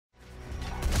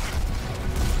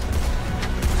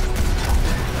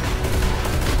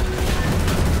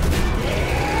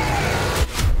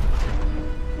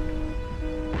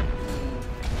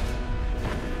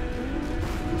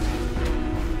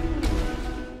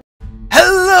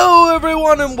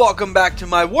everyone, and welcome back to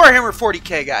my Warhammer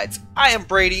 40k guides. I am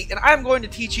Brady, and I am going to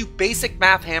teach you basic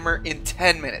Mathhammer in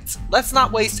 10 minutes. Let's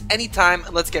not waste any time,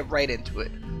 and let's get right into it.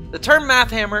 The term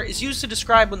Mathhammer is used to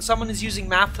describe when someone is using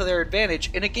math to their advantage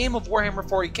in a game of Warhammer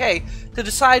 40k to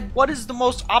decide what is the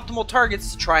most optimal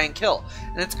targets to try and kill,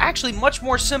 and it's actually much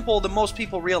more simple than most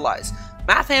people realize.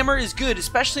 Mathhammer is good,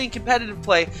 especially in competitive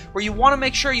play, where you want to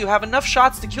make sure you have enough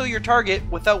shots to kill your target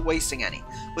without wasting any.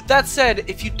 With that said,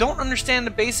 if you don't understand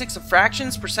the basics of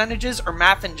fractions, percentages, or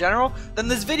math in general, then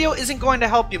this video isn't going to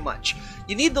help you much.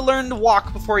 You need to learn to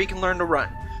walk before you can learn to run.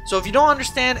 So if you don't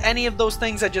understand any of those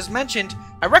things I just mentioned,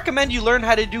 I recommend you learn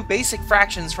how to do basic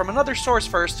fractions from another source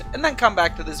first, and then come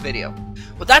back to this video.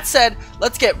 With that said,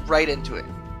 let's get right into it.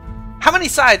 How many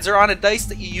sides are on a dice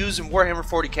that you use in Warhammer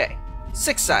 40k?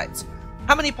 6 sides.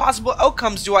 How many possible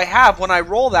outcomes do I have when I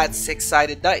roll that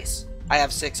 6-sided dice? I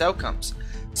have 6 outcomes.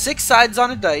 6 sides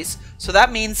on a dice, so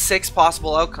that means 6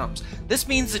 possible outcomes. This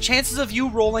means the chances of you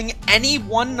rolling any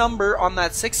one number on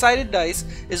that 6-sided dice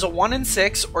is a 1 in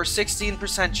 6 or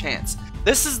 16% chance.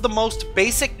 This is the most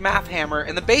basic Mathhammer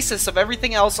and the basis of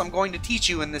everything else I'm going to teach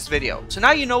you in this video. So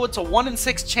now you know it's a 1 in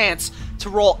 6 chance to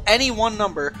roll any one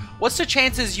number. What's the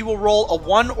chances you will roll a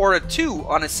 1 or a 2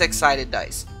 on a 6-sided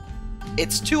dice?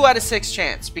 It's 2 out of 6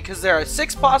 chance, because there are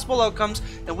 6 possible outcomes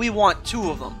and we want 2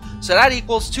 of them. So that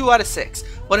equals 2 out of 6.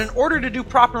 But in order to do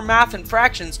proper math and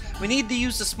fractions, we need to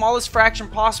use the smallest fraction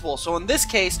possible. So in this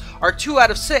case, our 2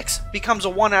 out of 6 becomes a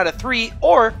 1 out of 3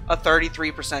 or a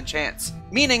 33% chance.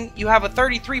 Meaning you have a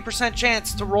 33%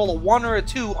 chance to roll a 1 or a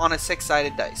 2 on a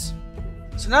 6-sided dice.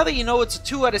 So now that you know it's a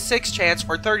 2 out of 6 chance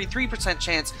or 33%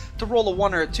 chance to roll a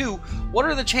 1 or a 2, what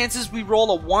are the chances we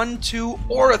roll a 1, 2,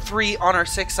 or a 3 on our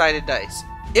 6-sided dice?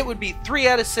 It would be 3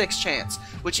 out of 6 chance,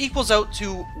 which equals out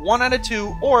to 1 out of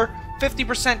 2 or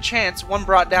 50% chance when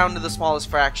brought down to the smallest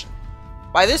fraction.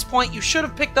 By this point, you should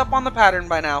have picked up on the pattern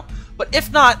by now, but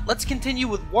if not, let's continue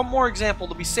with one more example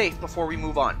to be safe before we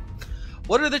move on.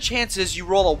 What are the chances you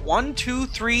roll a 1, 2,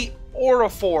 3, or a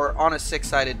 4 on a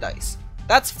 6-sided dice?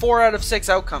 That's 4 out of 6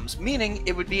 outcomes, meaning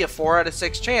it would be a 4 out of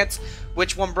 6 chance,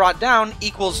 which when brought down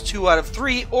equals 2 out of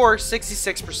 3 or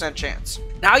 66% chance.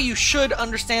 Now you should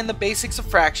understand the basics of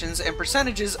fractions and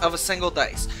percentages of a single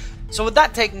dice. So with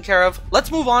that taken care of,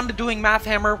 let's move on to doing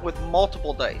Mathhammer with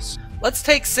multiple dice. Let's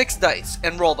take 6 dice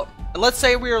and roll them. And let's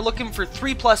say we are looking for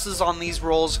 3 pluses on these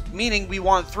rolls, meaning we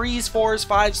want 3s, 4s,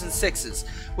 5s, and 6s,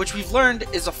 which we've learned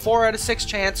is a 4 out of 6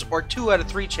 chance or 2 out of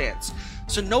 3 chance.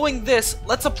 So knowing this,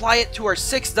 let's apply it to our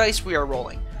 6 dice we are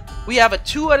rolling. We have a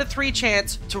 2 out of 3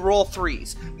 chance to roll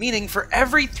 3s, meaning for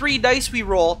every 3 dice we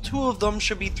roll, 2 of them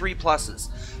should be 3 pluses.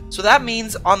 So that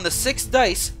means on the 6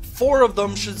 dice, 4 of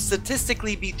them should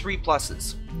statistically be 3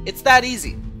 pluses. It's that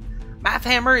easy.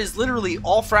 Mathhammer is literally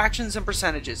all fractions and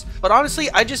percentages, but honestly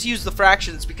I just use the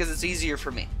fractions because it's easier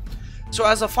for me. So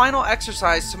as a final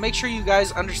exercise to make sure you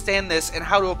guys understand this and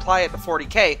how to apply it to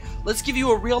 40k, let's give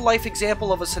you a real life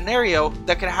example of a scenario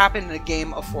that could happen in a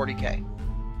game of 40k.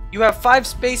 You have 5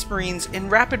 Space Marines in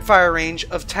rapid fire range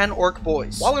of 10 Ork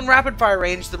boys. While in rapid fire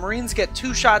range, the Marines get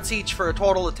 2 shots each for a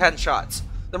total of 10 shots.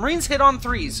 The Marines hit on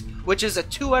 3s, which is a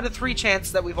 2 out of 3 chance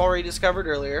that we've already discovered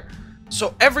earlier.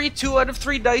 So every 2 out of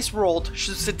 3 dice rolled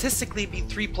should statistically be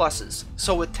 3 pluses.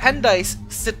 So with 10 dice,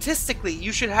 statistically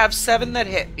you should have 7 that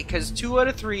hit, because 2 out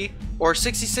of 3 or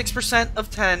 66% of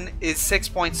 10 is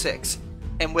 6.6.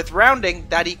 And with rounding,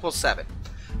 that equals 7.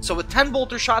 So with 10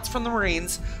 bolter shots from the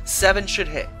Marines, 7 should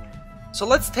hit. So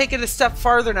let's take it a step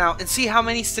farther now and see how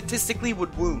many statistically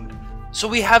would wound. So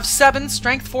we have 7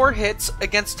 strength 4 hits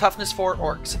against toughness 4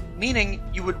 orcs, meaning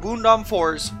you would wound on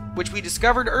 4s, which we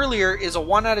discovered earlier is a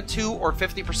 1 out of 2 or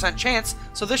 50% chance,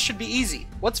 so this should be easy.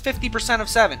 What's 50% of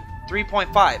 7?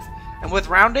 3.5. And with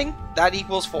rounding, that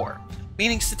equals 4.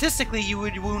 Meaning statistically you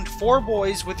would wound 4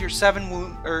 boys with your 7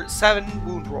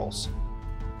 wound rolls.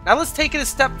 Now let's take it a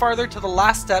step farther to the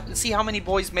last step and see how many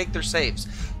boys make their saves.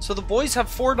 So the boys have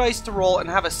 4 dice to roll and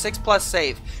have a 6+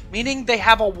 save, meaning they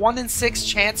have a 1 in 6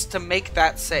 chance to make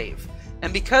that save.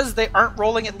 And because they aren't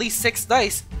rolling at least 6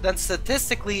 dice, then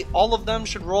statistically all of them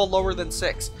should roll lower than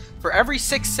 6. For every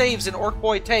 6 saves an Ork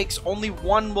boy takes, only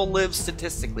 1 will live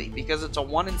statistically, because it's a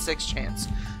 1 in 6 chance.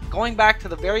 Going back to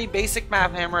the very basic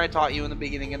Mathhammer I taught you in the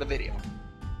beginning of the video.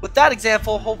 With that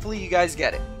example, hopefully you guys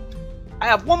get it. I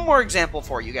have one more example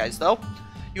for you guys though.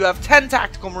 You have 10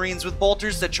 tactical Marines with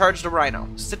bolters that charge the Rhino.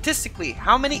 Statistically,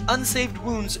 how many unsaved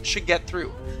wounds should get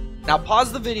through? Now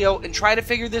pause the video and try to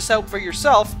figure this out for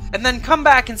yourself, and then come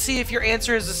back and see if your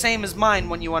answer is the same as mine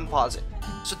when you unpause it.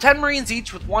 So 10 Marines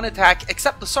each with 1 attack,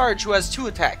 except the Sarge who has 2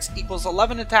 attacks, equals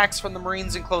 11 attacks from the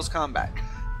Marines in close combat.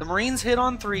 The Marines hit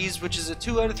on 3s, which is a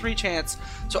 2 out of 3 chance,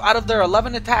 so out of their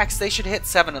 11 attacks, they should hit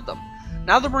 7 of them.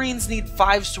 Now the Marines need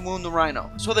 5s to wound the Rhino,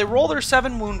 so they roll their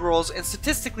 7 wound rolls, and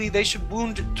statistically they should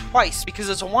wound twice, because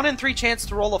it's a 1 in 3 chance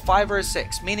to roll a 5 or a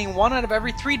 6, meaning 1 out of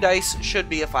every 3 dice should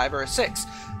be a 5 or a 6.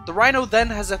 The Rhino then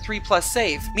has a 3+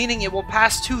 save, meaning it will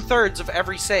pass 2/3 of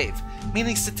every save,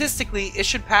 meaning statistically it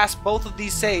should pass both of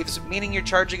these saves, meaning your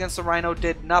charge against the Rhino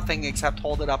did nothing except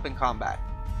hold it up in combat.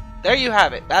 There you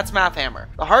have it, that's Mathhammer.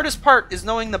 The hardest part is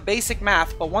knowing the basic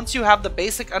math, but once you have the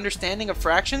basic understanding of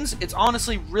fractions, it's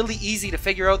honestly really easy to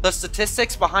figure out the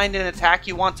statistics behind an attack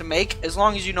you want to make, as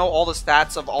long as you know all the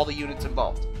stats of all the units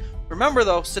involved. Remember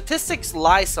though, statistics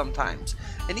lie sometimes,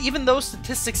 and even though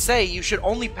statistics say you should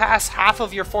only pass half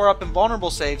of your 4-up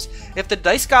invulnerable saves, if the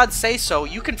dice gods say so,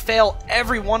 you can fail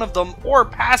every one of them or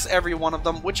pass every one of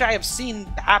them, which I have seen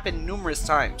happen numerous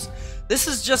times. This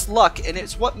is just luck, and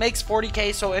it's what makes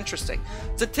 40k so interesting.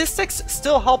 Statistics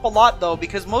still help a lot though,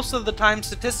 because most of the time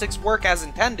statistics work as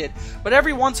intended, but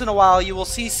every once in a while you will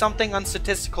see something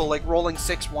unstatistical like rolling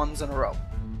 6 1s in a row.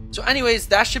 So anyways,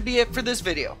 that should be it for this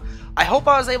video. I hope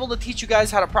I was able to teach you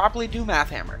guys how to properly do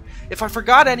Mathhammer. If I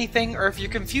forgot anything, or if you're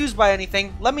confused by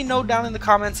anything, let me know down in the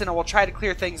comments and I will try to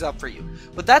clear things up for you.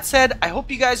 With that said, I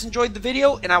hope you guys enjoyed the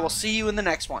video, and I will see you in the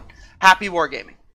next one. Happy wargaming!